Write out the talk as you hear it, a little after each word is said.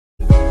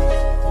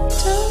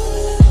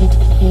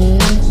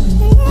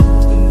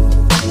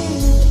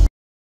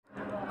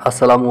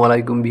আসসালামু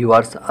আলাইকুম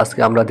ভিউয়ার্স, আজকে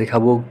আমরা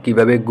দেখাবো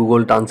কিভাবে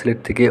গুগল ট্রান্সলেট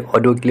থেকে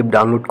অডিও ক্লিপ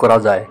ডাউনলোড করা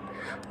যায়।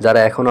 যারা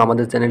এখনও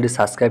আমাদের চ্যানেলটি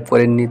সাবস্ক্রাইব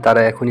করেননি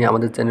তারা এখনই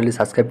আমাদের চ্যানেলটি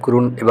সাবস্ক্রাইব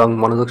করুন এবং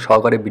মনোযোগ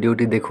সহকারে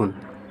ভিডিওটি দেখুন।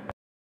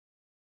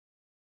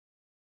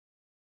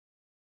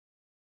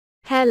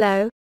 Hello.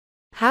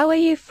 How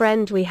are you,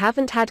 friend? We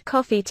haven't had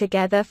coffee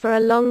together for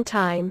a long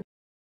time.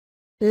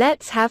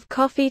 Let's have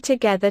coffee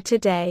together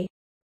today.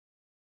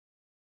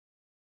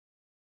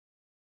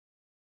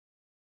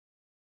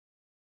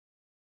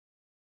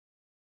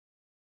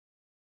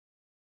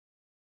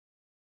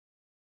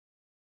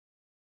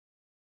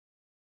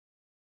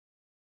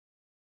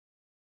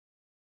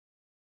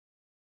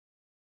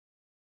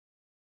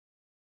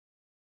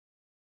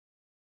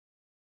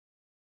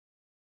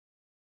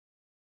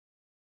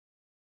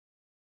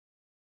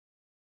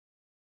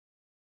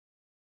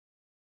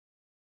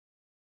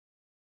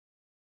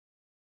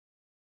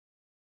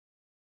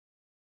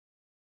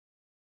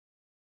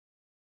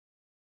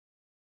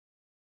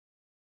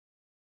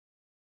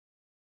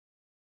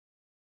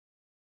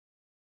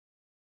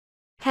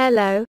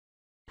 Hello.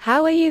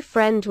 How are you,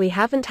 friend? We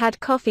haven't had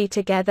coffee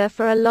together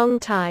for a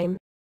long time.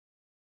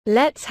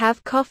 Let's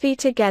have coffee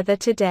together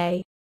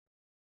today.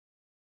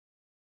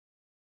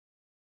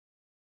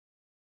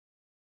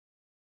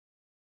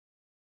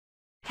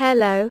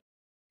 Hello.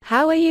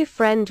 How are you,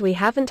 friend? We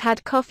haven't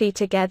had coffee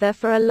together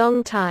for a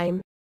long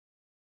time.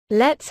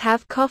 Let's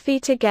have coffee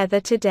together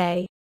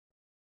today.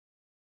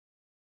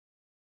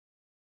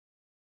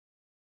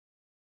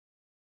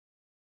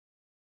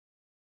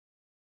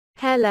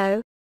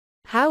 Hello.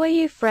 How are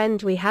you,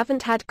 friend? We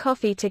haven't had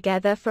coffee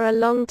together for a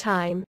long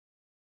time.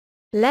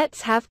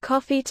 Let's have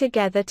coffee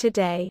together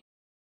today.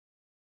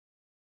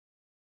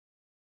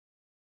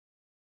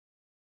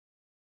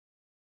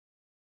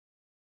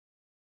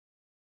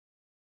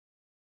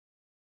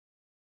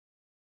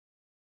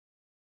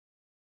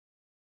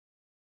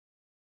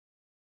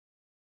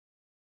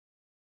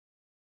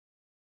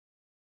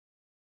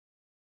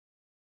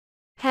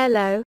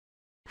 Hello.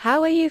 How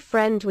are you,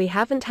 friend? We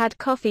haven't had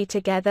coffee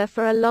together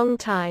for a long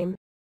time.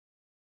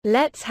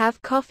 Let's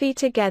have coffee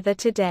together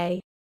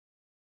today.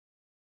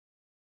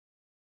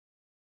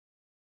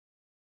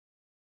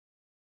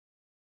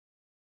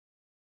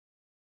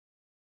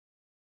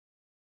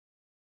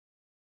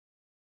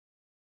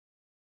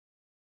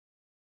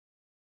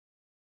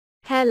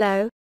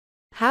 Hello.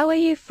 How are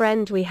you,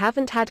 friend? We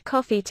haven't had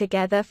coffee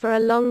together for a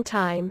long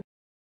time.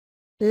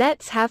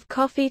 Let's have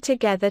coffee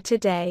together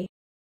today.